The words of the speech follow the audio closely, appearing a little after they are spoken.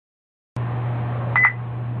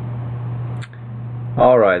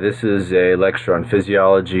Alright, this is a lecture on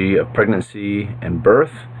physiology of pregnancy and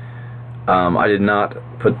birth. I did not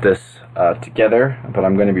put this together, but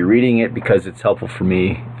I'm going to be reading it because it's helpful for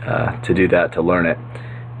me to do that, to learn it.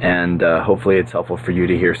 And hopefully it's helpful for you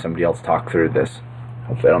to hear somebody else talk through this.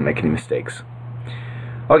 Hopefully I don't make any mistakes.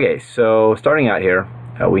 Okay, so starting out here,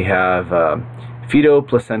 we have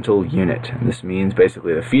feto-placental unit. And this means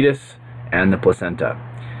basically the fetus and the placenta.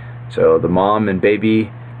 So the mom and baby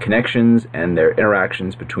connections and their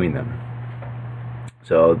interactions between them.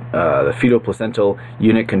 So the fetal-placental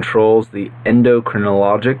unit controls the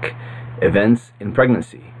endocrinologic events in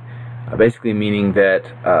pregnancy, basically meaning that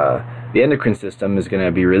the endocrine system is going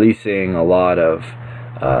to be releasing a lot of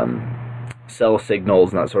cell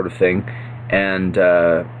signals and that sort of thing, and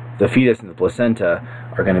the fetus and the placenta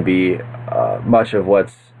are going to be much of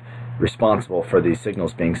what's responsible for these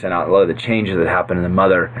signals being sent out, a lot of the changes that happen in the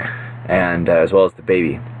mother and as well as the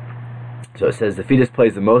baby. So it says the fetus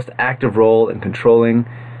plays the most active role in controlling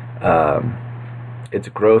its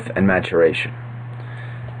growth and maturation.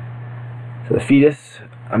 So the fetus,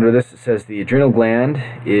 under this it says the adrenal gland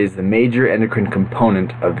is the major endocrine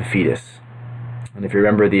component of the fetus. And if you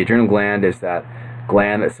remember, the adrenal gland is that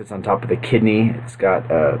gland that sits on top of the kidney. It's got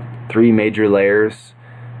three major layers,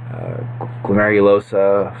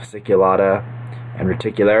 glomerulosa, fasciculata, and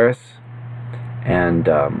reticularis. And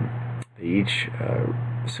they each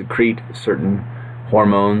secrete certain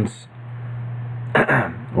hormones.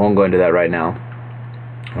 I won't go into that right now,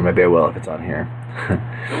 or maybe I will if it's on here.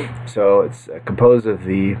 So it's composed of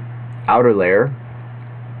the outer layer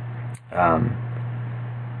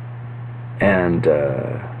and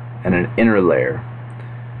an inner layer.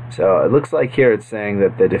 So it looks like here it's saying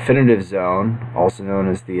that the definitive zone, also known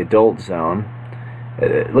as the adult zone,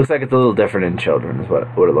 it looks like it's a little different in children, is what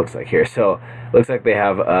it looks like here. So it looks like they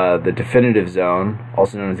have the definitive zone,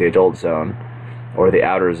 also known as the adult zone, or the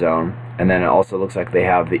outer zone, and then it also looks like they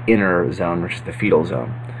have the inner zone, which is the fetal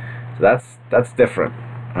zone. So that's different.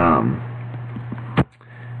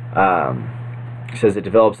 It says it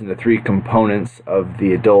develops into three components of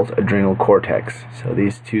the adult adrenal cortex. So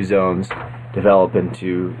these two zones develop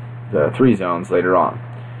into the three zones later on.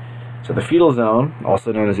 So the fetal zone,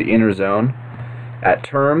 also known as the inner zone, at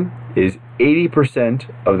term is 80%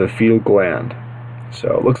 of the fetal gland.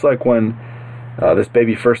 So it looks like when this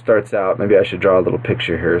baby first starts out, maybe I should draw a little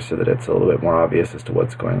picture here so that it's a little bit more obvious as to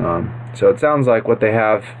what's going on. So it sounds like what they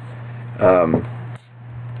have,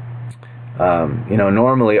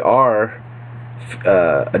 normally our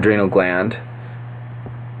adrenal gland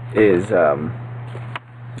is,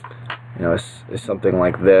 is something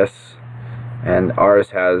like this, and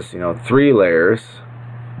ours has, three layers,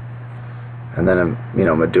 and then a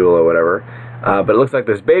medulla or whatever, but it looks like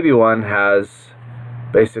this baby one has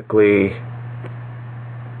basically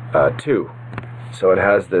two. So it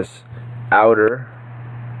has this outer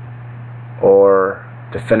or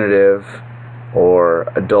definitive or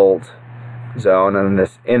adult zone, and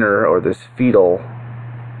this inner or this fetal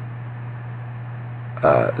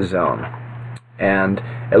zone. And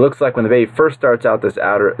it looks like when the baby first starts out, this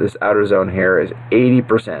outer zone here is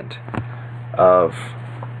 80% of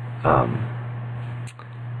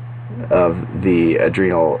the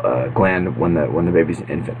adrenal gland when the baby's an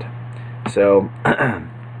infant. So it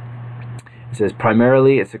says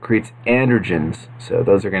primarily it secretes androgens. So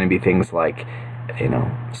those are going to be things like,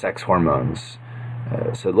 sex hormones.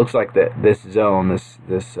 So it looks like that this zone,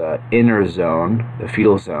 this inner zone, the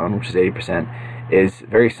fetal zone, which is 80%, is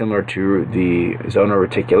very similar to the zona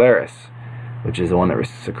reticularis, which is the one that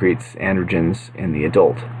secretes androgens in the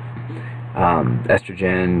adult.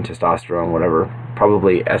 Estrogen, testosterone, whatever.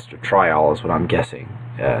 Probably estradiol is what I'm guessing.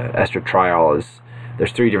 Estradiol is,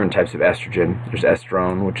 there's three different types of estrogen. There's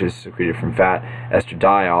estrone, which is secreted from fat.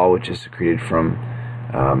 Estradiol, which is secreted from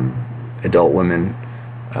adult women.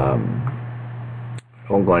 I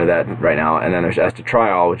won't go into that right now. And then there's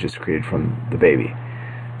estradiol, which is secreted from the baby.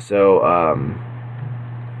 So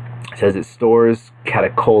it says it stores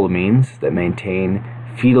catecholamines that maintain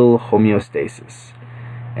fetal homeostasis,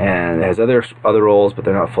 and it has other roles, but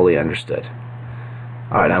they're not fully understood.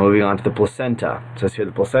 All right, now moving on to the placenta. It says here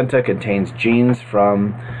the placenta contains genes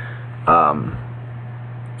from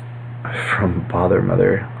father,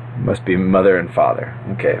 mother, must be mother and father.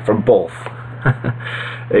 Okay, from both.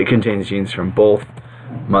 It contains genes from both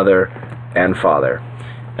mother and father,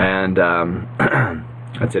 and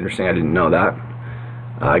that's interesting. I didn't know that.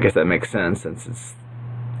 I guess that makes sense since it's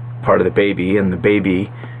part of the baby, and the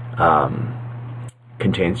baby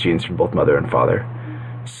contains genes from both mother and father.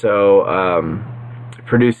 So it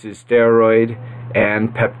produces steroid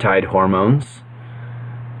and peptide hormones,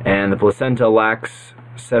 and the placenta lacks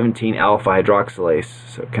 17 alpha hydroxylase,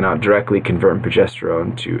 so it cannot directly convert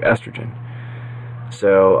progesterone to estrogen.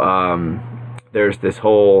 So there's this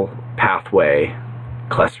whole pathway.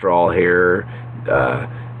 Cholesterol here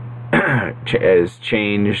is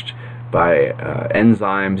changed by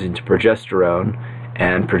enzymes into progesterone,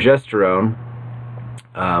 and progesterone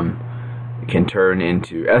can turn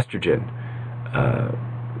into estrogen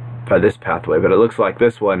by this pathway. But it looks like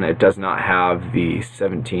this one, it does not have the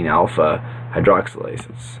 17 alpha hydroxylase.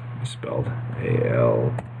 It's spelled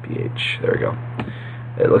ALPH. There we go.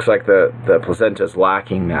 It looks like the placenta is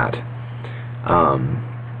lacking that.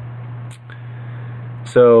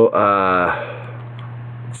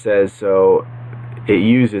 It says, so it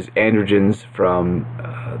uses androgens from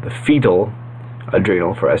the fetal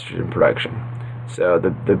adrenal for estrogen production. So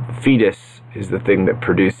the fetus is the thing that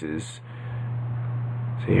produces.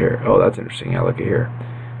 See here, oh, that's interesting. Yeah, look at here.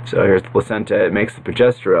 So here's the placenta. It makes the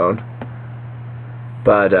progesterone,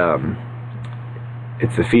 but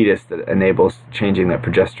it's the fetus that enables changing that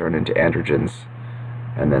progesterone into androgens,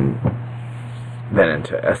 and then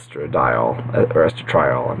into estradiol or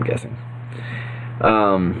estratriol, I'm guessing.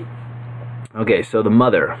 Okay, so the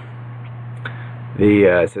mother.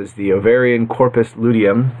 It says the ovarian corpus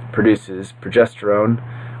luteum produces progesterone,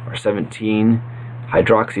 or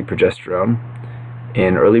 17-hydroxyprogesterone,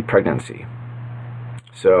 in early pregnancy.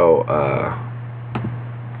 So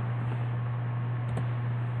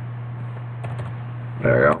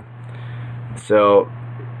there we go. So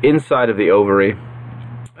inside of the ovary,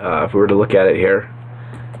 if we were to look at it here,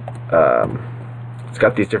 it's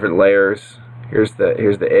got these different layers. Here's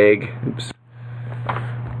the egg. Oops.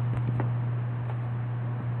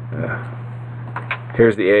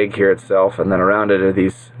 Here's the egg here itself, and then around it are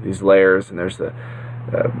these layers, and there's the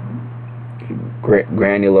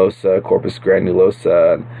granulosa, corpus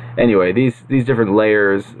granulosa. Anyway, these different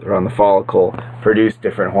layers around the follicle produce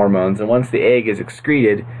different hormones, and once the egg is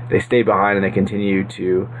excreted, they stay behind and they continue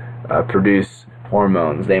to produce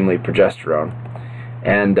hormones, namely progesterone.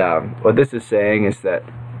 And what this is saying is that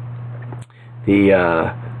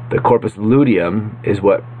the corpus luteum is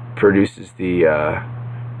what produces the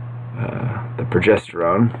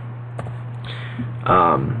progesterone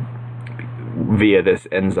via this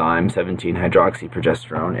enzyme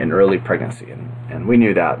 17-hydroxyprogesterone in early pregnancy, and we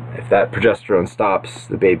knew that if that progesterone stops,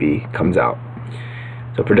 the baby comes out.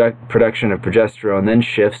 So production of progesterone then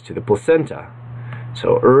shifts to the placenta.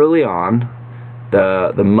 So early on,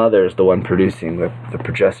 the mother is the one producing the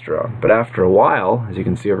progesterone, but after a while, as you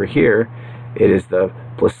can see over here, it is the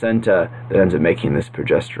placenta that ends up making this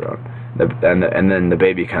progesterone, and then the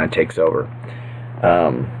baby kind of takes over.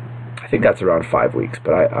 I think that's around 5 weeks,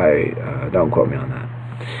 but I don't quote me on that.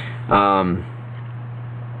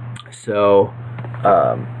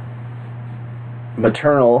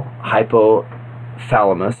 Maternal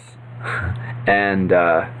hypothalamus and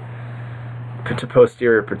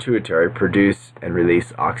posterior pituitary produce and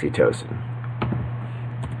release oxytocin.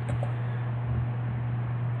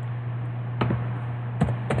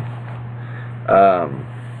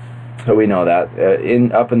 So we know that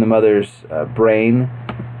up in the mother's brain,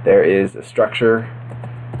 there is a structure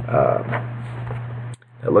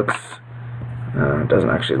that looks, doesn't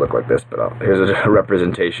actually look like this, but here's a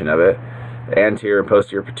representation of it. The anterior and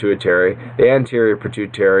posterior pituitary. The anterior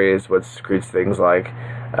pituitary is what secretes things like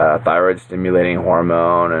thyroid stimulating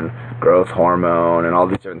hormone and growth hormone and all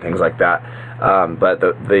these different things like that. But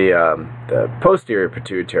the posterior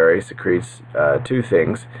pituitary secretes two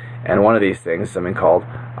things, and one of these things is something called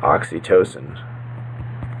oxytocin.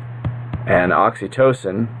 And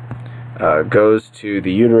oxytocin goes to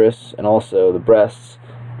the uterus and also the breasts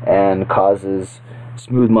and causes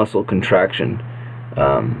smooth muscle contraction,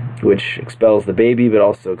 which expels the baby but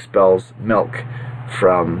also expels milk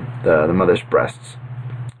from the mother's breasts.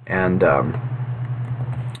 And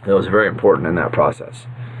those are very important in that process.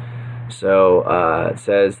 So it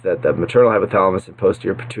says that the maternal hypothalamus and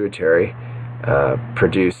posterior pituitary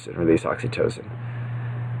produce and release oxytocin.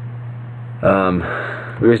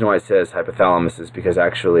 The reason why it says hypothalamus is because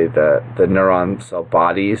actually the neuron cell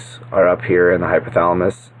bodies are up here in the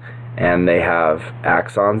hypothalamus, and they have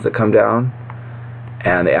axons that come down,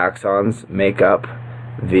 and the axons make up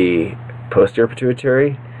the posterior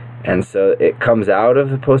pituitary, and so it comes out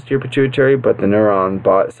of the posterior pituitary, but the neuron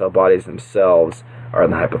cell bodies themselves are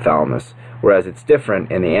in the hypothalamus, whereas it's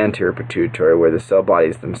different in the anterior pituitary, where the cell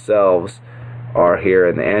bodies themselves are here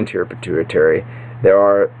in the anterior pituitary. There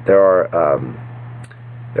are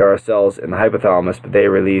cells in the hypothalamus, but they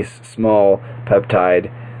release small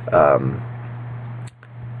peptide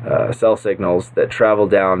cell signals that travel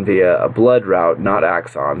down via a blood route, not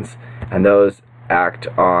axons, and those act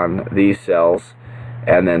on these cells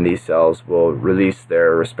and then these cells will release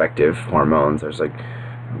their respective hormones. There's like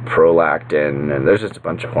prolactin, and there's just a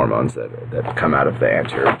bunch of hormones that come out of the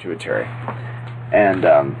anterior pituitary, and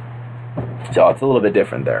so it's a little bit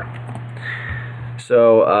different there.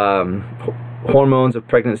 So hormones of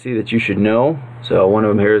pregnancy that you should know. So one of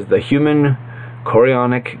them here is the human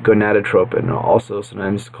chorionic gonadotropin, also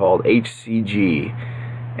sometimes called HCG,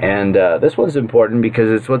 and this one's important because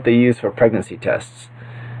it's what they use for pregnancy tests.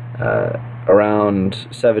 Around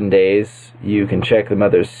 7 days, you can check the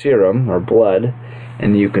mother's serum or blood,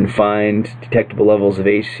 and you can find detectable levels of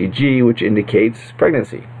HCG, which indicates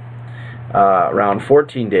pregnancy. Around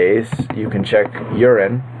 14 days, you can check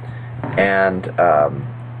urine, and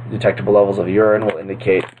detectable levels of urine will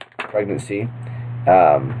indicate pregnancy.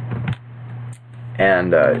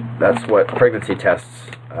 That's what pregnancy tests,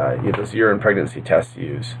 those urine pregnancy tests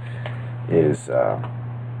use, is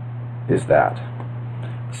that.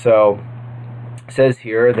 So it says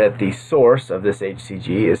here that the source of this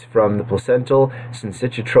HCG is from the placental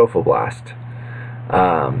syncytial trophoblast.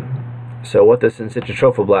 So what the syncytial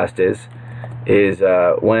trophoblast is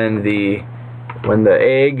when the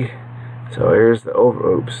egg, so here's the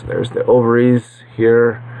there's the ovaries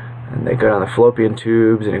here, and they go down the fallopian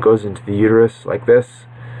tubes, and it goes into the uterus like this.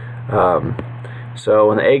 So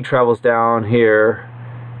when the egg travels down here,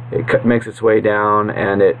 it makes its way down,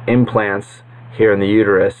 and it implants here in the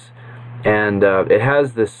uterus, and it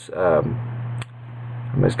has this,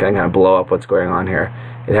 I'm just going to kind of blow up what's going on here.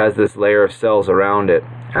 It has this layer of cells around it,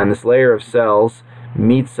 and this layer of cells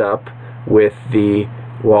meets up with the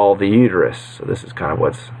wall of the uterus. So this is kind of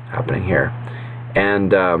what's happening here,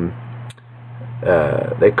 and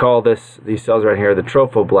they call these cells right here the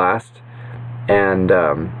trophoblast, and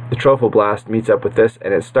the trophoblast meets up with this,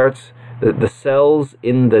 and it starts, the cells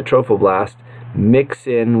in the trophoblast mix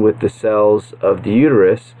in with the cells of the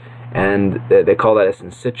uterus, and they call that a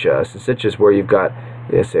syncytia. A syncytia is where you've got,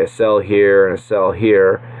 say, a cell here and a cell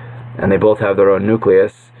here, and they both have their own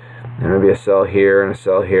nucleus, and maybe a cell here and a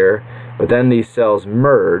cell here, but then these cells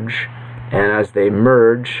merge, and as they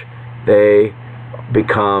merge, they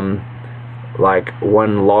become like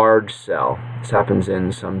one large cell. This happens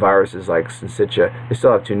in some viruses like syncytia. They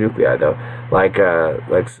still have two nuclei though, like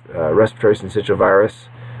respiratory syncytial virus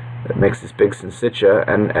that makes this big syncytia,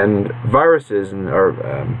 and viruses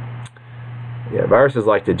viruses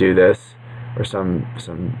like to do this, or some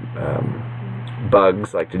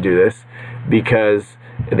bugs like to do this because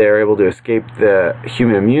they're able to escape the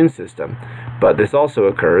human immune system. But this also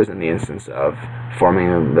occurs in the instance of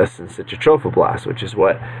forming the syncytial trophoblast, which is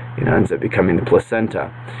what ends up becoming the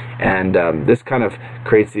placenta. And this kind of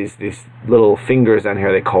creates these little fingers down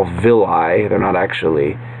here they call villi. They're not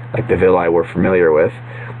actually like the villi we're familiar with,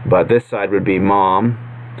 but this side would be mom,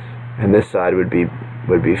 and this side would be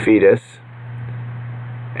fetus.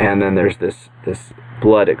 And then there's this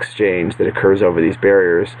blood exchange that occurs over these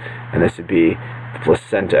barriers, and this would be the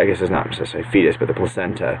placenta. I guess it's not necessarily fetus, but the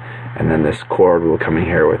placenta, and then this cord will come in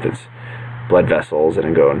here with its blood vessels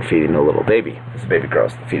and go and feeding the little baby. As the baby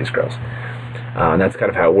grows, the fetus grows, and that's kind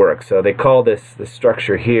of how it works. So they call this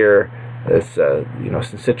structure here this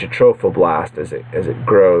syncytial trophoblast as it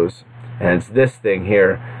grows, and it's this thing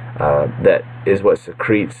here that is what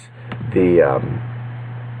secretes the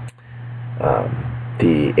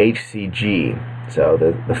HCG. So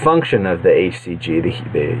the function of the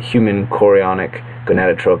HCG, the human chorionic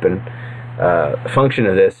gonadotropin, function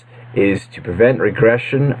of this is to prevent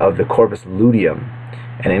regression of the corpus luteum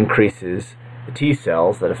and increases the T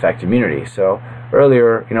cells that affect immunity. So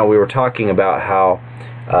earlier, we were talking about how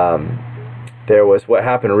there was, what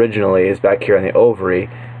happened originally is back here in the ovary,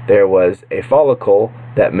 there was a follicle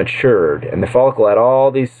that matured, and the follicle had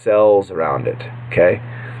all these cells around it, okay?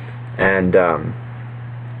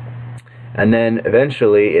 And then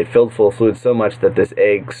eventually it filled full of fluid so much that this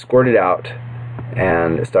egg squirted out,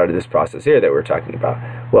 and it started this process here that we're talking about.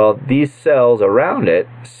 Well, these cells around it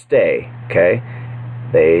stay, okay?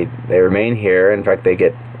 They remain here. In fact, they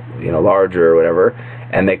get larger or whatever,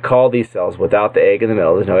 and they call these cells, without the egg in the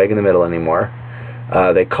middle, there's no egg in the middle anymore,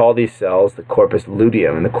 they call these cells the corpus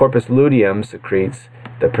luteum, and the corpus luteum secretes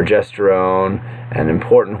the progesterone and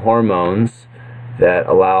important hormones that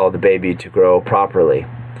allow the baby to grow properly,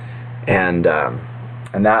 and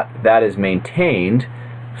that is maintained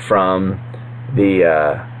from the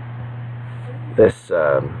this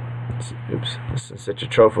syncytial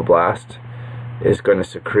trophoblast is going to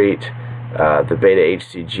secrete the beta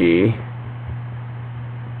HCG,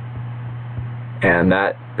 and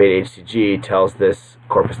that beta HCG tells this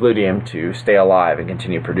corpus luteum to stay alive and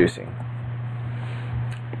continue producing.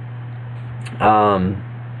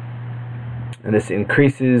 and this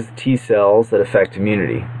increases T cells that affect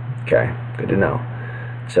immunity. Okay, good to know.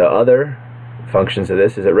 So other functions of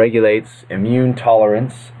this is it regulates immune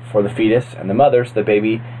tolerance for the fetus and the mother, so the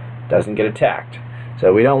baby doesn't get attacked.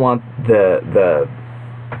 So we don't want the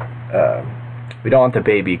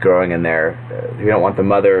baby growing in there. We don't want the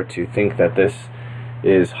mother to think that this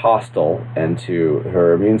is hostile and to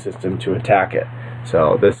her immune system to attack it.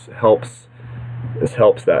 So this helps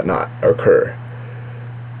that not occur.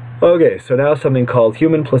 Okay, so now something called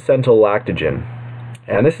human placental lactogen,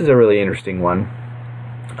 and this is a really interesting one.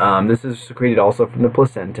 This is secreted also from the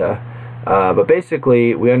placenta, but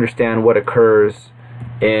basically we understand what occurs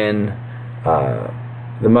in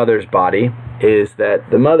the mother's body is that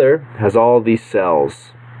the mother has all these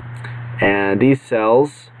cells, and these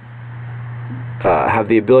cells have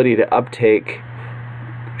the ability to uptake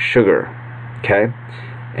sugar, okay?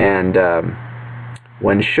 And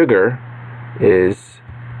when sugar is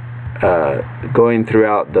going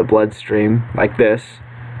throughout the bloodstream like this,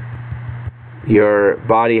 your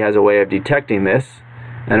body has a way of detecting this,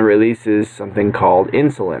 and it releases something called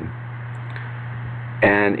insulin.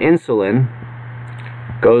 And insulin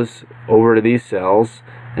goes over to these cells,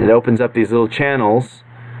 and it opens up these little channels,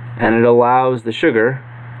 and it allows the sugar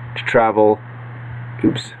to travel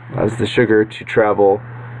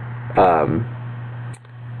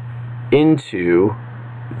into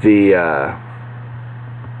the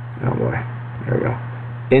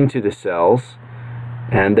into the cells,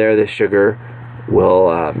 and there the sugar will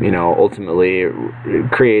ultimately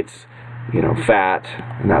it creates fat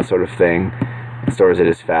and that sort of thing. It stores it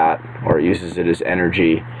as fat, or it uses it as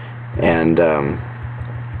energy, and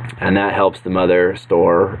that helps the mother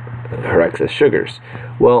store her excess sugars.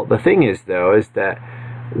 Well, the thing is though is that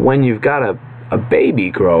when you've got a baby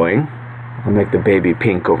growing, I'll make the baby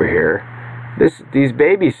pink over here, these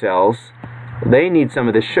baby cells, they need some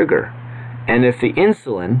of this sugar, and if the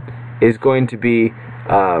insulin is going to be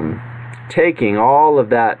taking all of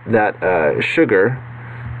that sugar,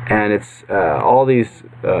 and it's all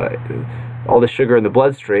the sugar in the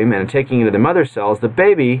bloodstream and taking it to the mother cells, the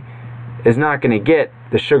baby is not going to get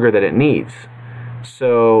the sugar that it needs.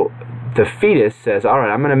 So the fetus says, all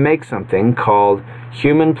right, I'm going to make something called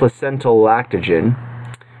human placental lactogen,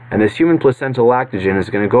 and this human placental lactogen is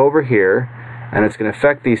going to go over here, and it's going to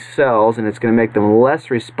affect these cells, and it's going to make them less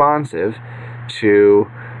responsive to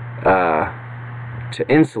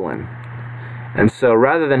insulin. And so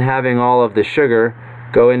rather than having all of the sugar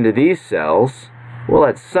go into these cells, we'll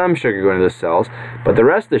let some sugar go into the cells, but the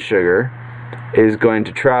rest of the sugar is going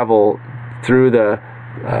to travel through the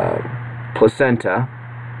placenta,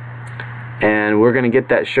 and we're going to get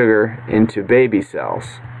that sugar into baby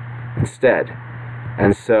cells instead.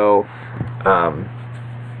 And so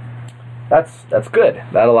that's good.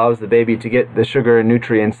 That allows the baby to get the sugar and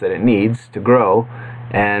nutrients that it needs to grow,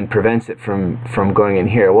 and prevents it from going in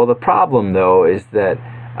here. Well, the problem though is that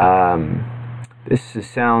this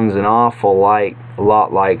sounds an awful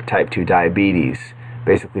lot like type 2 diabetes,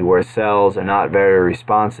 basically, where cells are not very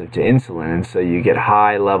responsive to insulin, and so you get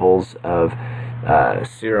high levels of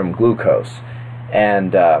serum glucose,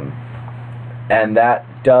 and that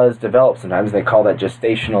does develop sometimes. They call that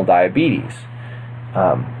gestational diabetes,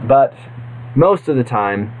 but most of the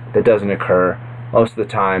time that doesn't occur. Most of the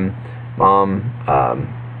time mom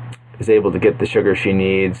is able to get the sugar she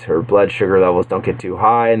needs, her blood sugar levels don't get too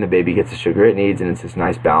high, and the baby gets the sugar it needs, and it's this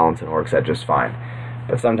nice balance and works out just fine.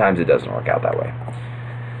 But sometimes it doesn't work out that way.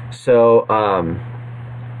 So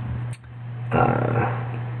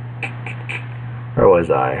where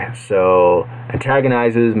was I? So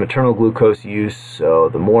antagonizes maternal glucose use, so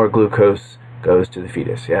the more glucose goes to the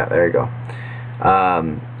fetus. Yeah, there you go.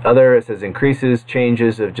 It says increases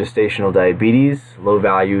changes of gestational diabetes, low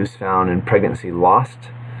values found in pregnancy lost.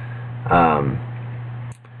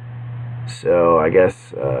 So I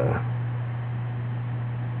guess,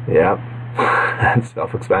 yeah, that's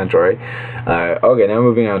self-explanatory. Okay, now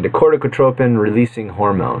moving on to corticotropin releasing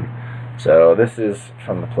hormone. So this is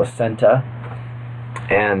from the placenta,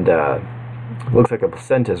 and looks like the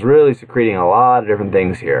placenta is really secreting a lot of different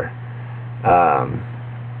things here.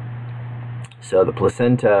 So the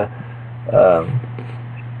placenta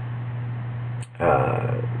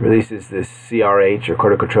releases this CRH, or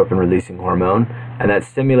corticotropin releasing hormone, and that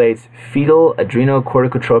stimulates fetal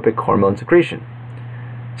adrenocorticotropic hormone secretion.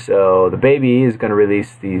 So the baby is going to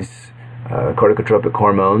release these corticotropic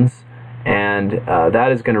hormones, and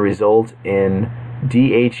that is going to result in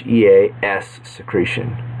DHEAS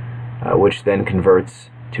secretion, which then converts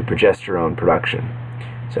to progesterone production.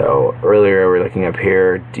 So earlier we're looking up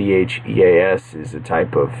here, DHEAS is a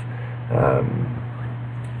type of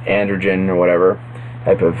androgen or whatever,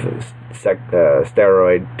 type of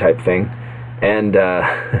steroid type thing, and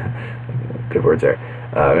good words there.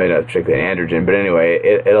 Maybe not particularly an androgen, but anyway,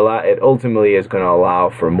 it ultimately is going to allow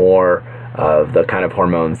for more of the kind of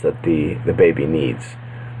hormones that the baby needs,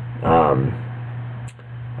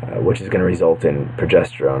 which is going to result in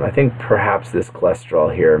progesterone. I think perhaps this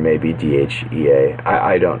cholesterol here may be DHEA.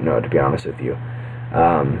 I don't know, to be honest with you,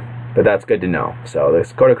 but that's good to know. So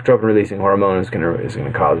this corticotropin releasing hormone is going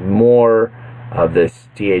to cause more of this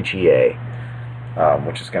DHEA,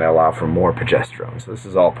 which is going to allow for more progesterone. So this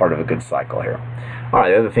is all part of a good cycle here. All right,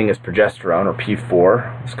 the other thing is progesterone, or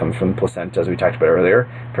P4. This comes from the placenta, as we talked about earlier.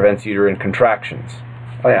 Prevents uterine contractions.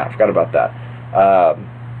 Oh yeah, I forgot about that.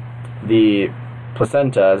 The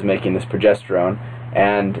placenta is making this progesterone,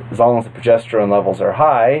 and as long as the progesterone levels are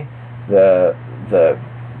high, the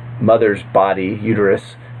mother's body,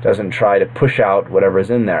 uterus, doesn't try to push out whatever's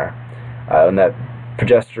in there. When that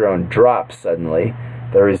progesterone drops suddenly,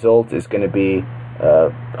 the result is going to be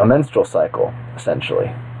a menstrual cycle,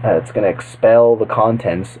 essentially. It's going to expel the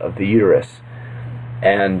contents of the uterus,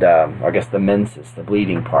 and I guess the menses, the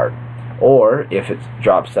bleeding part. Or if it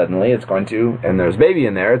drops suddenly, it's going to, and there's baby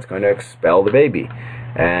in there, it's going to expel the baby.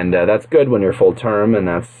 And that's good when you're full term, and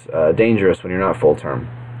that's dangerous when you're not full term.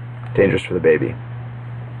 Dangerous for the baby.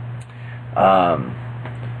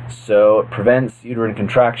 So it prevents uterine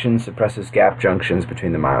contractions, suppresses gap junctions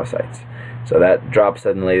between the myocytes. So that drops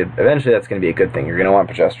suddenly. Eventually that's going to be a good thing. You're going to want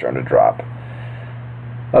progesterone to drop.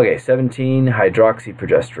 Okay, 17,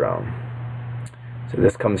 hydroxyprogesterone. So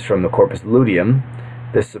this comes from the corpus luteum.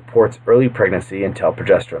 This supports early pregnancy until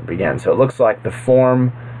progesterone begins. So it looks like the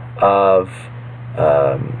form of,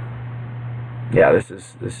 yeah, this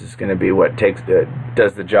is going to be what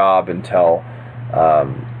does the job until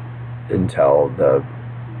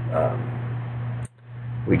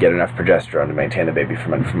we get enough progesterone to maintain the baby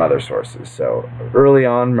from other sources. So early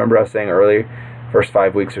on, remember I was saying earlier, first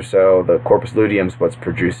 5 weeks or so, the corpus luteum is what's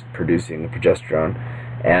producing the progesterone,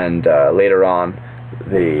 and later on,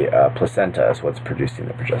 the placenta is what's producing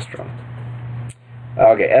the progesterone.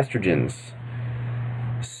 Okay, estrogens.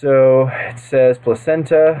 So it says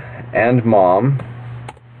placenta and mom.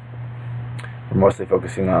 We're mostly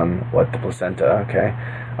focusing on what the placenta. Okay,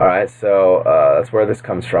 all right. So that's where this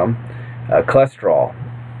comes from. Cholesterol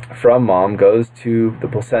from mom goes to the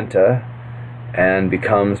placenta and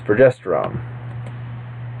becomes progesterone.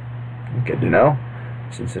 Good to know,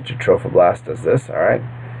 since such a trophoblast does this. All right.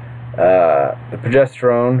 The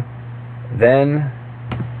progesterone then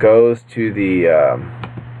goes to the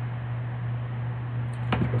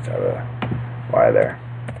let's have a Y there.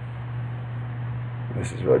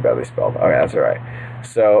 This is really badly spelled. Okay, that's all right.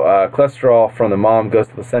 So cholesterol from the mom goes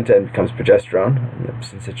to the placenta and becomes progesterone.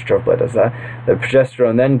 Since such a trophoblast does that, the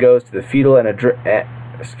progesterone then goes to the fetal and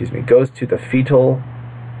goes to the fetal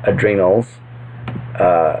adrenals.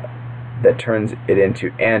 That turns it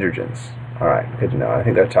into androgens. Alright, good to know. I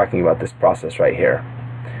think they're talking about this process right here.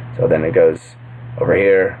 So then it goes over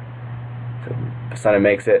here. So the placenta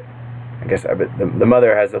makes it. I guess the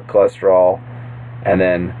mother has the cholesterol, and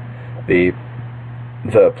then the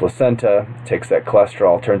placenta takes that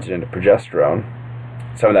cholesterol, turns it into progesterone.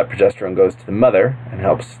 Some of that progesterone goes to the mother and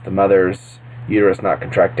helps the mother's uterus not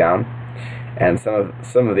contract down. And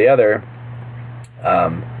some of the other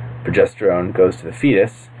progesterone goes to the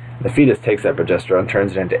fetus. The fetus takes that progesterone,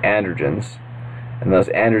 turns it into androgens, and those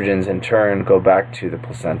androgens in turn go back to the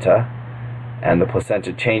placenta, and the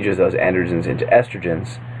placenta changes those androgens into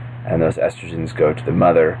estrogens, and those estrogens go to the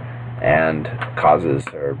mother and causes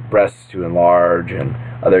her breasts to enlarge and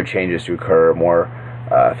other changes to occur, more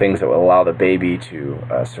things that will allow the baby to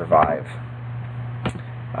survive.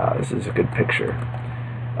 This is a good picture.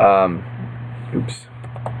 Oops.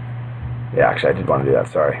 Yeah, actually I did want to do that,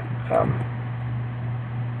 sorry.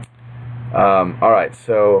 Alright,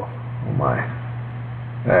 so, oh my,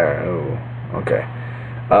 there, oh, okay.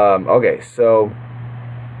 Okay, so,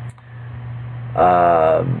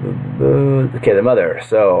 okay, the mother.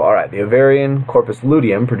 So, alright, the ovarian corpus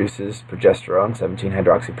luteum produces progesterone,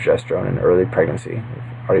 17-hydroxyprogesterone, in early pregnancy.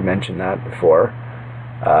 We've already mentioned that before.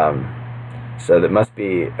 So that must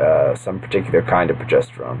be some particular kind of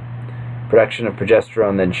progesterone. Production of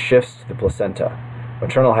progesterone then shifts to the placenta.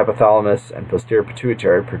 Maternal hypothalamus and posterior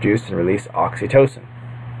pituitary produce and release oxytocin.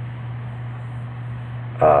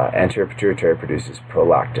 Anterior pituitary produces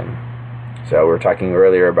prolactin. So we were talking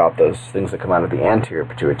earlier about those things that come out of the anterior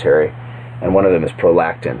pituitary, and one of them is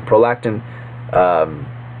prolactin. Prolactin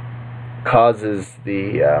causes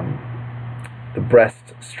the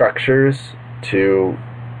breast structures to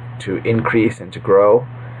increase and to grow,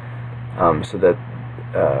 so that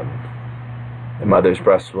the mother's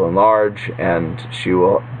breasts will enlarge and she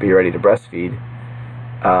will be ready to breastfeed.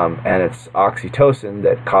 And it's oxytocin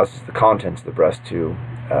that causes the contents of the breast to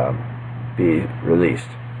be released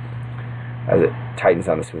as it tightens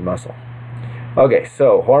down the smooth muscle. Okay,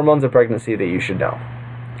 so hormones of pregnancy that you should know.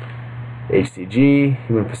 HCG,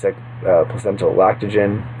 human placental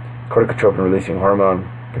lactogen, corticotropin releasing hormone,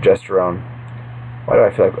 progesterone. Why do I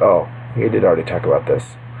feel like, oh, we did already talk about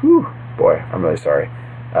this. Whew, boy, I'm really sorry.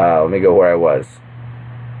 Let me go where I was.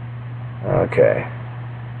 Okay.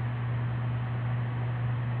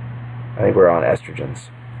 I think we're on estrogens.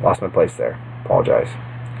 Lost my place there. Apologize.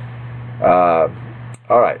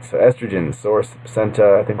 Alright, so estrogens, source,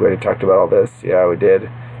 placenta. I think we already talked about all this. Yeah, we did.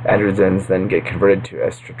 Androgens then get converted to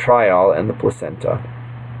estradiol in the placenta.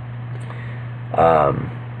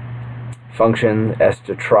 Function,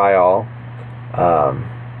 estradiol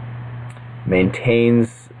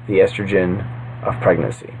maintains the estrogen of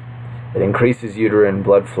pregnancy. It increases uterine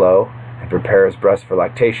blood flow and prepares breast for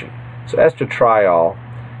lactation. So estradiol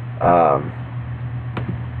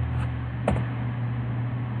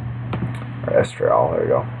or estriol, there we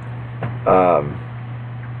go.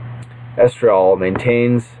 Estriol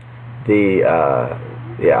maintains the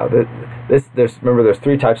remember there's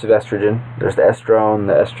three types of estrogen. There's the estrone,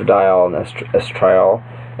 the estradiol, and estriol.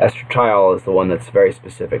 Estradiol is the one that's very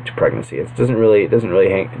specific to pregnancy. It doesn't really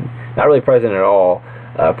not really present at all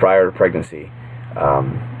prior to pregnancy,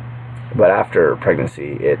 but after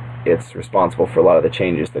pregnancy, it's responsible for a lot of the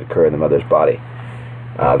changes that occur in the mother's body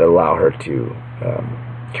that allow her to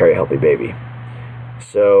carry a healthy baby.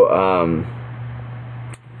 So,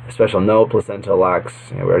 special note: placenta lacks.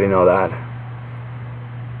 We already know that.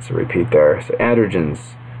 So repeat there. So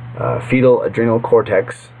androgens, fetal adrenal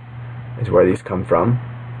cortex is where these come from.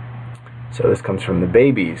 So this comes from the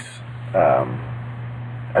baby's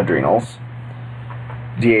adrenals.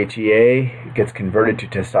 DHEA gets converted to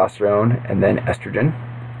testosterone and then estrogen.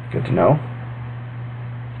 Good to know.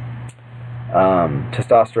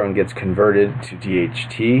 Testosterone gets converted to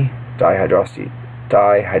DHT,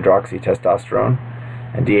 dihydroxytestosterone,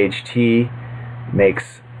 and DHT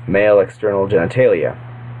makes male external genitalia.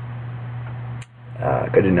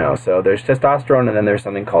 Good to know. So there's testosterone, and then there's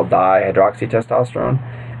something called dihydroxytestosterone,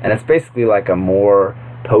 and it's basically like a more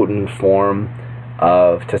potent form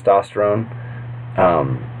of testosterone.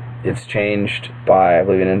 It's changed by, I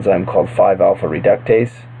believe, an enzyme called 5-alpha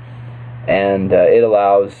reductase, and it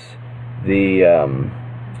allows the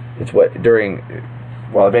it's what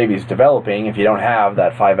while the baby's developing, if you don't have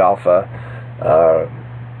that 5-alpha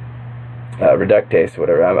reductase,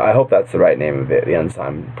 whatever, I hope that's the right name of it, the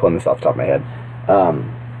enzyme. I'm pulling this off the top of my head.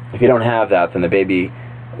 If you don't have that, then the baby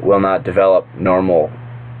will not develop normal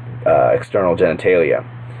external genitalia.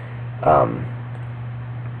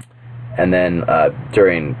 And then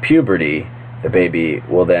during puberty, the baby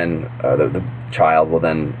will then, the child will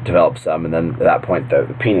then develop some, and then at that point the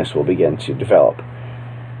penis will begin to develop.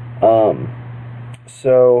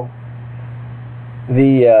 So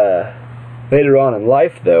later on in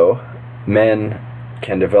life, though, men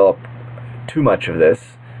can develop too much of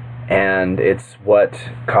this, and it's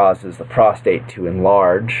what causes the prostate to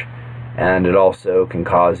enlarge, and it also can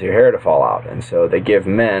cause your hair to fall out. And so they give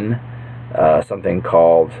men something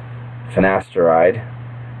called finasteride,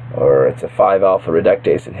 or it's a 5-alpha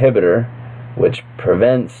reductase inhibitor, which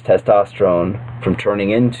prevents testosterone from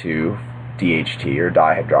turning into DHT, or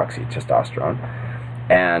dihydroxytestosterone,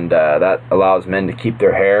 and that allows men to keep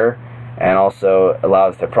their hair, and also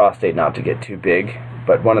allows their prostate not to get too big.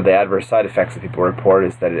 But one of the adverse side effects that people report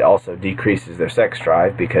is that it also decreases their sex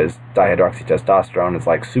drive, because dihydroxytestosterone is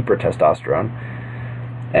like super testosterone,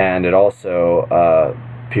 and it also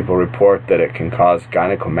people report that it can cause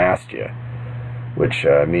gynecomastia, which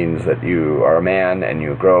means that you are a man and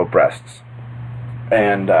you grow breasts,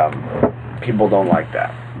 and people don't like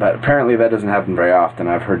that. But apparently that doesn't happen very often.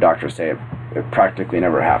 I've heard doctors say it practically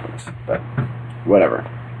never happens, but whatever.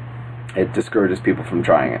 It discourages people from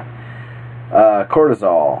trying it.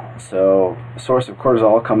 Cortisol. So the source of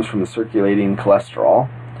cortisol comes from the circulating cholesterol.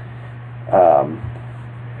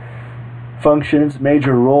 Functions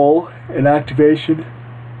major role in activation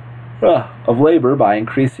of labor by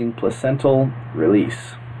increasing placental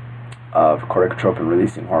release of corticotropin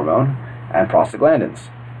releasing hormone and prostaglandins.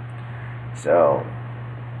 So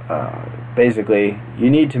basically, you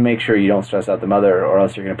need to make sure you don't stress out the mother, or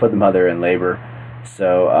else you're going to put the mother in labor.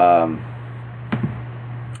 So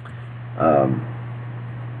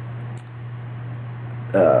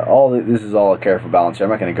this is all a careful balance here.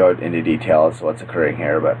 I'm not going to go into detail as to what's occurring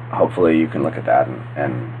here, but hopefully you can look at that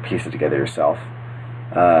and piece it together yourself.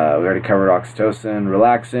 We already covered oxytocin,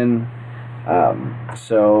 relaxin,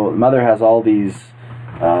 So the mother has all of these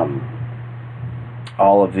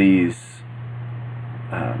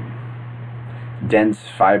dense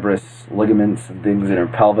fibrous ligaments and things in her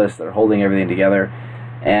pelvis that are holding everything together,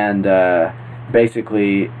 and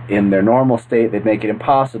basically in their normal state they'd make it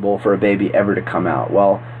impossible for a baby ever to come out.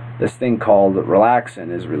 Well, this thing called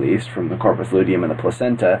relaxin is released from the corpus luteum and the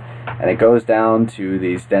placenta, and it goes down to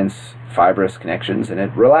these dense fibrous connections and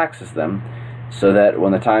it relaxes them so that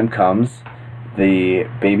when the time comes, the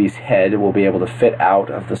baby's head will be able to fit out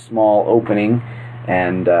of the small opening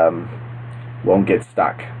and won't get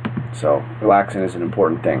stuck. So relaxin is an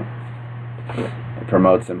important thing. It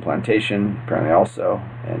promotes implantation, apparently also,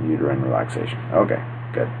 and uterine relaxation. Okay,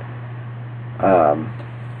 good.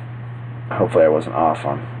 Hopefully I wasn't off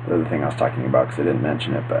on the other thing I was talking about because I didn't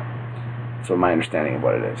mention it, but that's my understanding of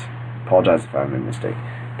what it is. Apologize if I made a mistake.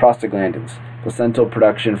 Prostaglandins. Placental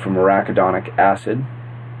production from arachidonic acid.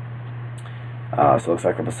 So it looks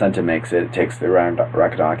like the placenta makes it. It takes the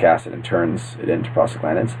arachidonic acid and turns it into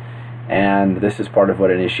prostaglandins. And this is part of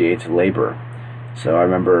what initiates labor. So I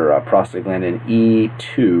remember prostaglandin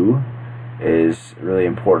E2 is really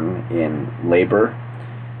important in labor,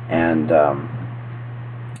 and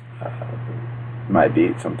might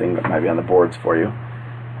be something that might be on the boards for you.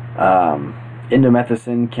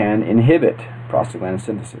 Indomethacin can inhibit prostaglandin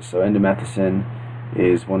synthesis. So indomethacin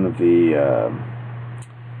is one of the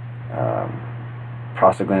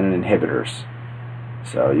prostaglandin inhibitors.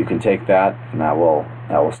 So you can take that, and that will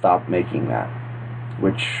stop making that,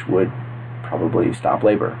 which would probably stop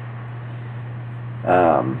labor.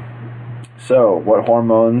 So what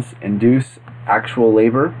hormones induce actual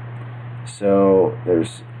labor? So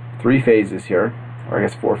there's 3 phases here, or I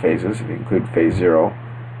guess 4 phases if you include phase 0.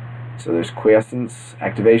 So there's quiescence,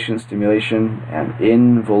 activation, stimulation, and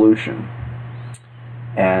involution.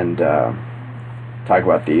 And talk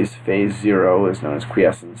about these. Phase 0 is known as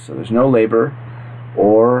quiescence. So there's no labor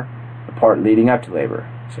or the part leading up to labor.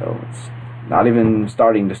 So it's not even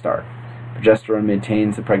starting to start. Progesterone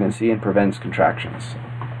maintains the pregnancy and prevents contractions.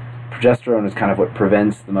 Progesterone is kind of what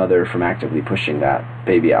prevents the mother from actively pushing that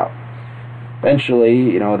baby out.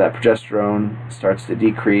 Eventually, that progesterone starts to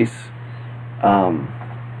decrease.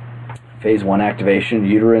 Phase 1 activation,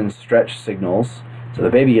 uterine stretch signals. So the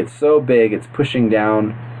baby gets so big, it's pushing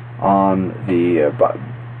down on the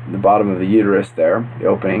bottom of the uterus there, the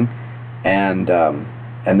opening, and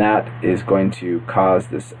that is going to cause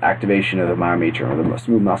this activation of the myometrium, or the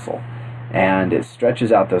smooth muscle, and it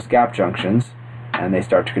stretches out those gap junctions, and they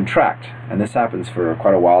start to contract. And this happens for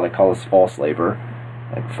quite a while. They call this false labor,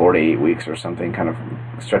 like 4 to 8 weeks or something, kind of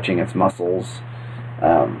stretching its muscles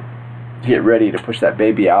to get ready to push that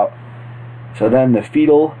baby out. So then the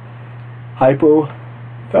fetal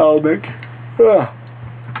hypothalamic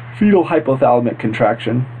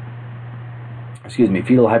contraction,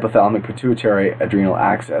 fetal hypothalamic pituitary adrenal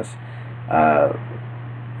axis,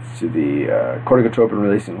 to the corticotropin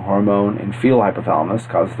releasing hormone in fetal hypothalamus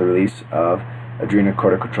causes the release of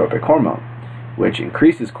adrenocorticotropic hormone, which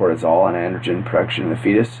increases cortisol and androgen production in the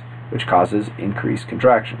fetus, which causes increased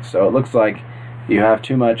contractions. So it looks like you have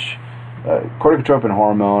too much corticotropin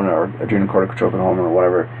hormone or adrenocorticotropic hormone or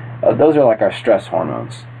whatever. Those are like our stress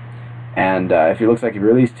hormones, and if it looks like you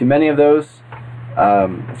release too many of those,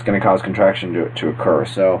 it's going to cause contraction to occur.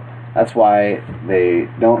 So that's why they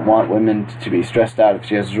don't want women to be stressed out. If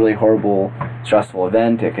she has a really horrible, stressful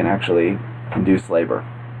event, it can actually induce labor.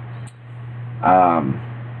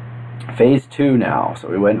 Phase 2 now. So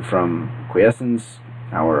we went from quiescence,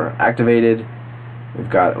 now we're activated.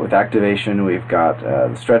 With activation, we've got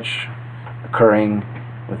the stretch occurring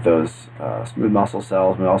with those smooth muscle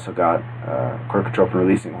cells. We also got corticotropin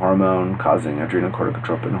releasing hormone causing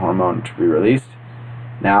adrenocorticotropin hormone to be released.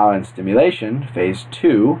 Now in stimulation, phase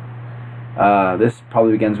 2, this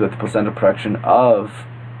probably begins with the placental production of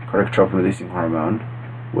corticotropin releasing hormone,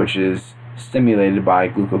 which is stimulated by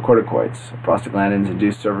glucocorticoids. So prostaglandins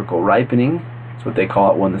induce cervical ripening. That's what they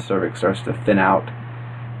call it when the cervix starts to thin out,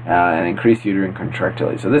 and increase uterine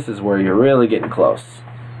contractility. So this is where you're really getting close.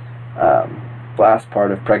 Last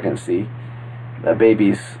part of pregnancy, the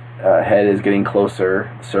baby's head is getting closer,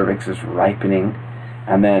 the cervix is ripening,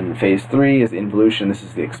 and then phase 3 is involution. This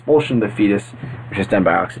is the expulsion of the fetus, which is done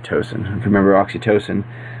by oxytocin. If you remember, oxytocin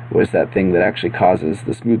was that thing that actually causes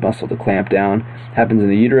the smooth muscle to clamp down. It happens in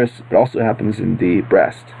the uterus, but also happens in the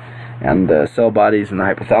breast. And the cell bodies in the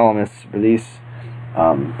hypothalamus release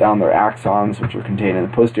down their axons, which are contained in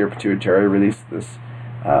the posterior pituitary, release this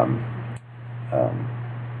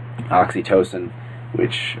oxytocin,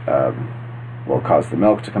 which will cause the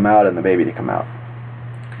milk to come out and the baby to come out.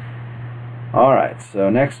 Alright, so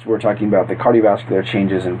next we're talking about the cardiovascular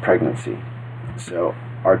changes in pregnancy. So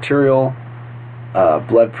arterial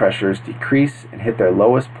blood pressures decrease and hit their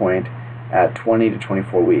lowest point at 20 to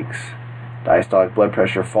 24 weeks. Diastolic blood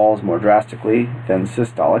pressure falls more drastically than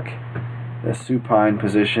systolic. The supine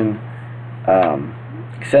position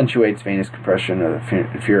accentuates venous compression of the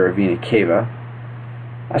inferior vena cava.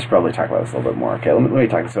 I should probably talk about this a little bit more. Okay, let me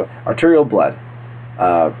talk. So arterial blood.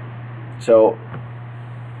 So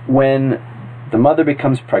when the mother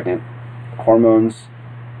becomes pregnant, hormones,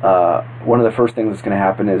 one of the first things that's going to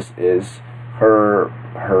happen is her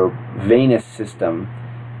venous system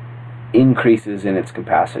increases in its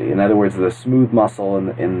capacity. In other words, the smooth muscle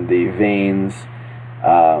in the veins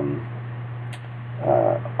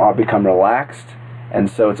become relaxed, and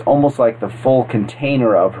so it's almost like the full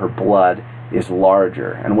container of her blood is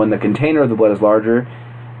larger. And when the container of the blood is larger,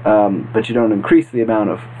 but you don't increase the amount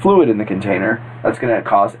of fluid in the container, that's going to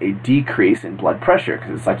cause a decrease in blood pressure,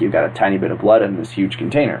 because it's like you've got a tiny bit of blood in this huge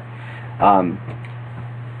container.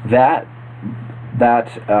 That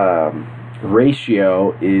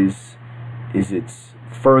ratio is its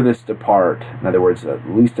furthest apart. In other words, the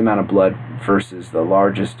least amount of blood versus the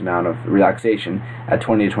largest amount of relaxation at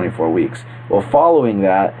 20 to 24 weeks. Well, following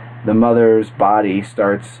that, the mother's body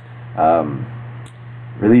starts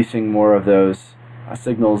releasing more of those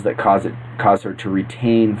signals that cause her to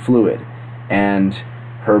retain fluid, and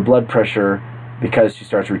her blood pressure, because she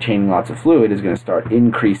starts retaining lots of fluid, is going to start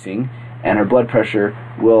increasing, and her blood pressure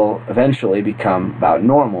will eventually become about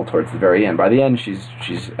normal towards the very end. By the end, she's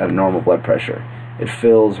at a normal blood pressure. It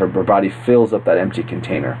fills her body fills up that empty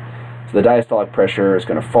container. So the diastolic pressure is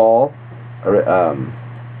going to fall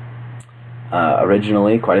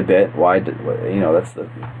originally quite a bit. Why?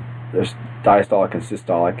 There's diastolic and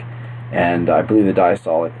systolic, and I believe the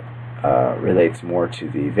diastolic relates more to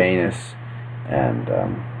the venous, and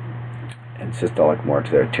systolic more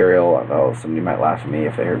to the arterial. Although somebody might laugh at me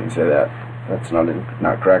if they heard me say that. That's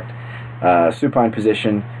not correct. Supine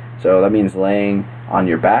position, so that means laying on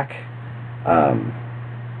your back.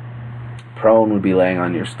 Prone would be laying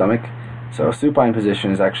on your stomach. So a supine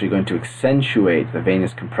position is actually going to accentuate the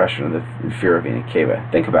venous compression of the inferior vena cava.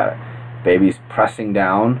 Think about it. Baby's pressing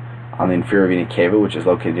down on the inferior vena cava, which is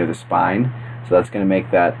located near the spine. So that's going to make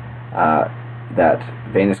that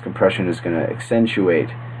venous compression is going to accentuate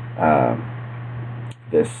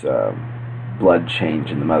this blood change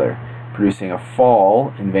in the mother, producing a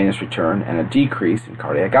fall in venous return and a decrease in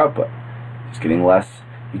cardiac output. Just getting less.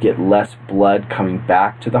 You get less blood coming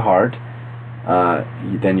back to the heart.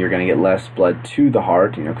 Then you're going to get less blood to the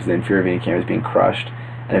heart, because the inferior vena cava is being crushed.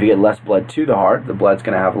 And if you get less blood to the heart, the heart's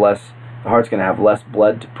going to have less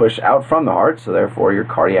blood to push out from the heart, so therefore your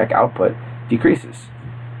cardiac output decreases.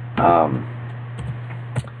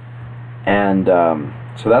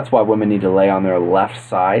 So that's why women need to lay on their left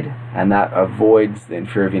side, and that avoids the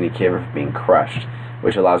inferior vena cava from being crushed,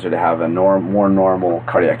 which allows her to have a more normal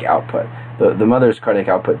cardiac output. The mother's cardiac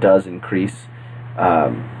output does increase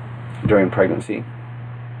during pregnancy,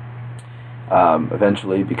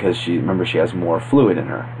 eventually, because she has more fluid in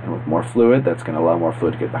her, and with more fluid, that's going to allow more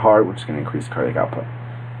fluid to get to the heart, which is going to increase cardiac output.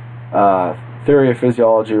 Theory of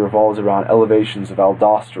physiology revolves around elevations of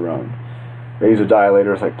aldosterone,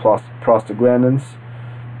 vasodilators like prostaglandins,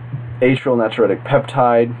 atrial natriuretic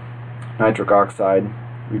peptide, nitric oxide,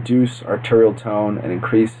 reduce arterial tone, and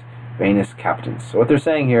increase venous captance. So what they're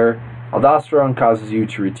saying here, aldosterone causes you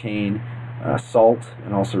to retain salt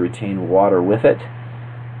and also retain water with it.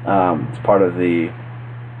 It's part of the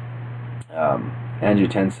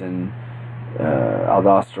angiotensin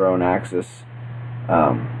aldosterone axis,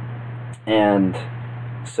 and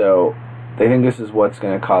so they think this is what's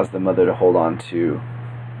going to cause the mother to hold on to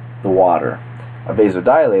the water. A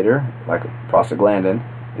vasodilator, like prostaglandin,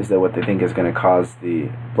 is that what they think is going to cause the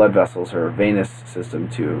blood vessels, her venous system,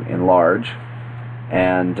 to enlarge.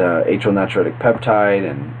 And atrial natriuretic peptide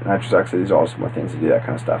and nitrous oxide, these are all some more things to do that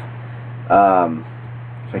kind of stuff.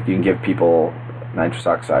 In fact, you can give people nitrous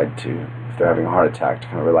oxide if they're having a heart attack, to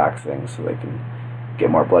kind of relax things so they can get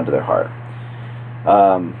more blood to their heart.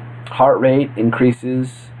 Heart rate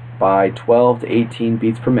increases by 12 to 18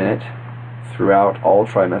 beats per minute throughout all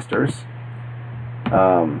trimesters.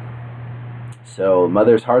 So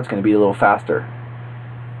mother's heart's going to beat a little faster.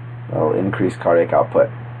 That'll increase cardiac output.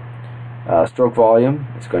 Stroke volume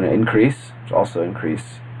is going to increase, which also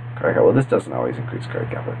increase cardiac output. Well, this doesn't always increase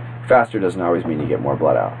cardiac output. Faster doesn't always mean you get more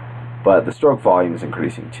blood out, but the stroke volume is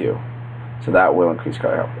increasing too, so that will increase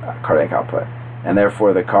cardiac output, and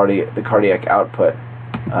therefore the cardiac output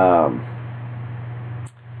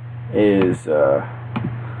is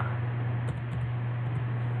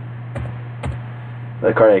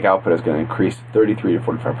the cardiac output is going to increase 33 to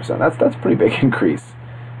 45%. That's a pretty big increase,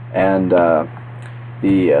 and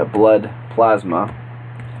the blood plasma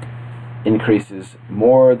increases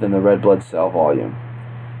more than the red blood cell volume.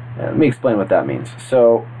 Let me explain what that means.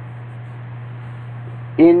 So,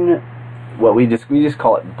 in what we just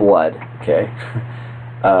call it blood, okay?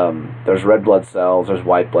 There's red blood cells, there's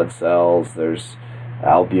white blood cells, there's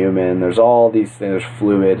albumin, there's all these things, there's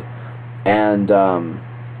fluid, and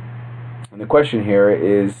the question here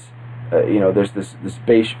is, there's this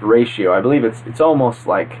base ratio. I believe it's almost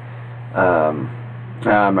like, I'm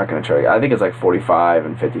not going to tell you. I think it's like 45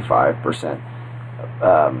 and 55%,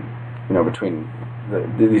 between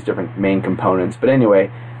these different main components. But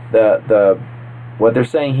anyway, what they're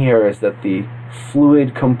saying here is that the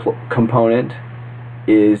fluid component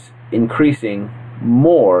is increasing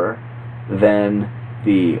more than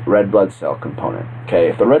the red blood cell component. Okay,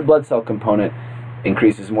 if the red blood cell component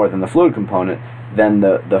increases more than the fluid component, then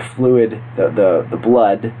the fluid, the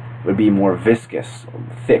blood would be more viscous,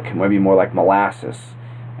 thick, maybe more like molasses.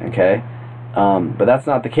 Okay, but that's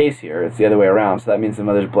not the case here. It's the other way around. So that means the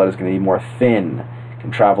mother's blood is going to be more thin,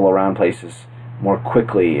 can travel around places more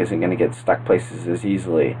quickly, isn't going to get stuck places as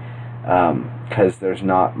easily, because there's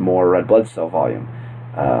not more red blood cell volume.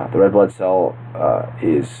 The red blood cell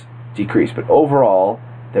is decreased, but overall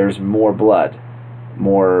there's more blood,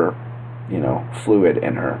 more fluid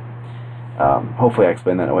in her. Hopefully I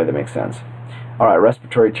explained that in a way that makes sense. Alright,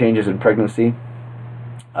 respiratory changes in pregnancy.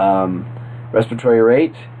 Respiratory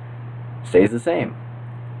rate stays the same,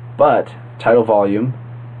 but tidal volume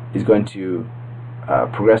is going to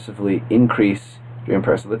progressively increase during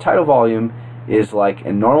pregnancy. So the tidal volume is like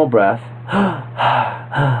in normal breath.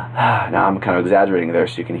 Now I'm kind of exaggerating there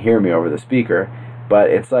so you can hear me over the speaker, but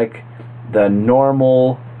it's like the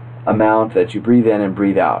normal amount that you breathe in and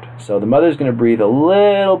breathe out. So the mother's going to breathe a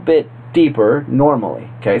little bit deeper normally.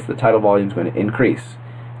 Okay, so the tidal volume is going to increases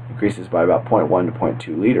by about 0.1 to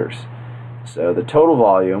 0.2 liters. So the total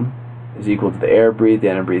volume is equal to the air breathed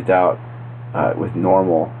in and breathed out with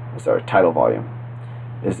normal. Sorry, tidal volume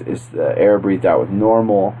is the air breathed out with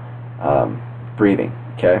normal breathing.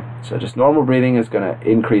 Okay, so just normal breathing is going to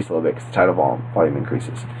increase a little bit because the tidal volume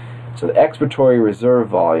increases. So the expiratory reserve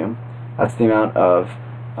volume, that's the amount of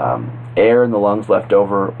air in the lungs left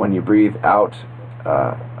over when you breathe out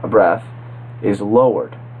a breath, is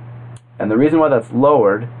lowered. And the reason why that's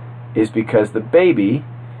lowered is because the baby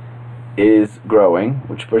is growing,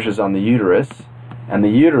 which pushes on the uterus, and the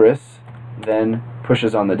uterus then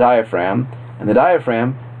pushes on the diaphragm, and the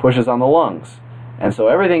diaphragm pushes on the lungs. And so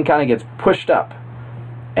everything kind of gets pushed up,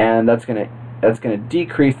 and that's going to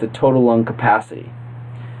decrease the total lung capacity.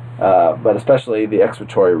 But especially the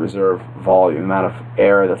expiratory reserve volume, the amount of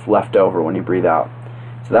air that's left over when you breathe out.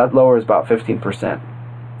 So that lowers about 15%.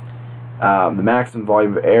 The maximum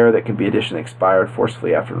volume of air that can be additionally expired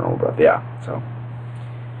forcefully after normal breath. Yeah, so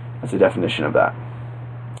that's the definition of that.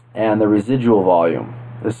 And the residual volume,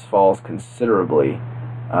 this falls considerably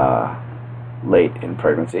late in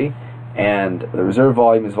pregnancy. And the reserve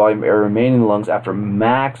volume is volume of air remaining in the lungs after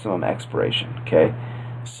maximum expiration. Okay,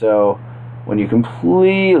 so when you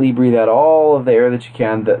completely breathe out all of the air that you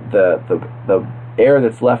can, the air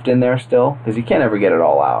that's left in there still, because you can't ever get it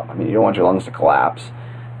all out. I mean, you don't want your lungs to collapse.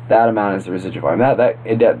 That amount is the residual volume.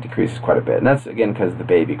 That decreases quite a bit, and that's again because of the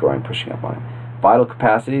baby growing, pushing up on it. Vital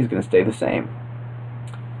capacity is going to stay the same.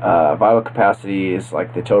 Vital capacity is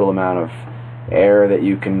like the total amount of air that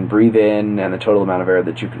you can breathe in and the total amount of air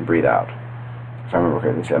that you can breathe out. If I remember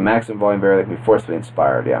correctly, so a maximum volume of air that can be forcibly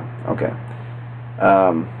inspired. Yeah, okay.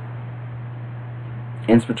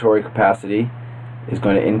 Inspiratory capacity is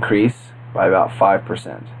going to increase by about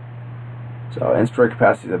 5%. So inspiratory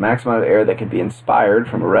capacity is the maximum amount of air that can be inspired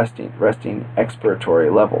from a resting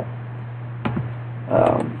expiratory level.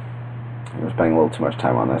 I'm spending a little too much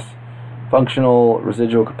time on this. Functional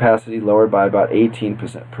residual capacity lowered by about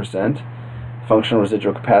 18%. Functional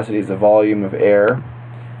residual capacity is the volume of air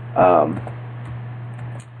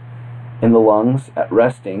in the lungs at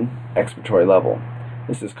resting expiratory level.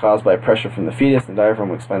 This is caused by pressure from the fetus and diaphragm.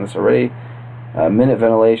 We explained this already. Minute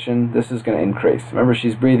ventilation, this is going to increase. Remember,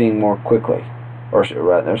 she's breathing more quickly. She's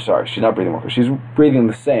not breathing more quickly. She's breathing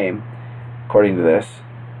the same, according to this.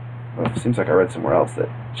 Well, it seems like I read somewhere else that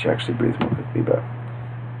she actually breathes more quickly, but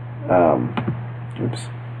oops.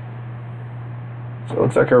 So it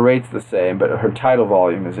looks like her rate's the same, but her tidal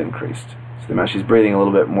volume is increased. So the amount she's breathing a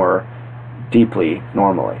little bit more deeply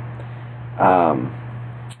normally.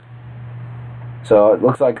 So it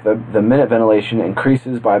looks like the minute ventilation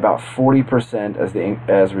increases by about 40%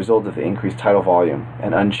 as a result of the increased tidal volume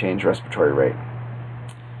and unchanged respiratory rate.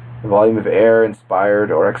 The volume of air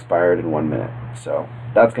inspired or expired in 1 minute. So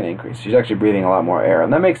that's going to increase. She's actually breathing a lot more air.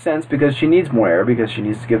 And that makes sense because she needs more air because she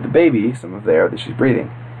needs to give the baby some of the air that she's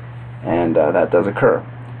breathing. And that does occur.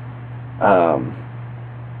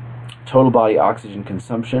 Total body oxygen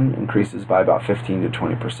consumption increases by about 15 to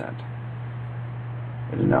 20%.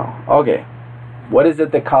 Good to know. Okay, what is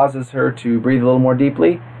it that causes her to breathe a little more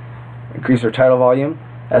deeply? Increase her tidal volume?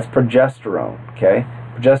 That's progesterone, okay?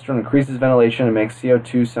 Progesterone increases ventilation and makes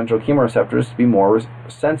CO2 central chemoreceptors to be more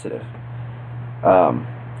sensitive.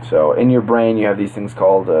 So in your brain you have these things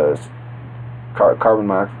called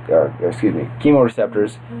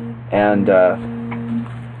chemoreceptors,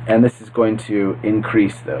 and this is going to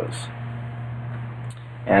increase those.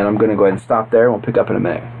 And I'm going to go ahead and stop there, and we'll pick up in a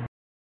minute.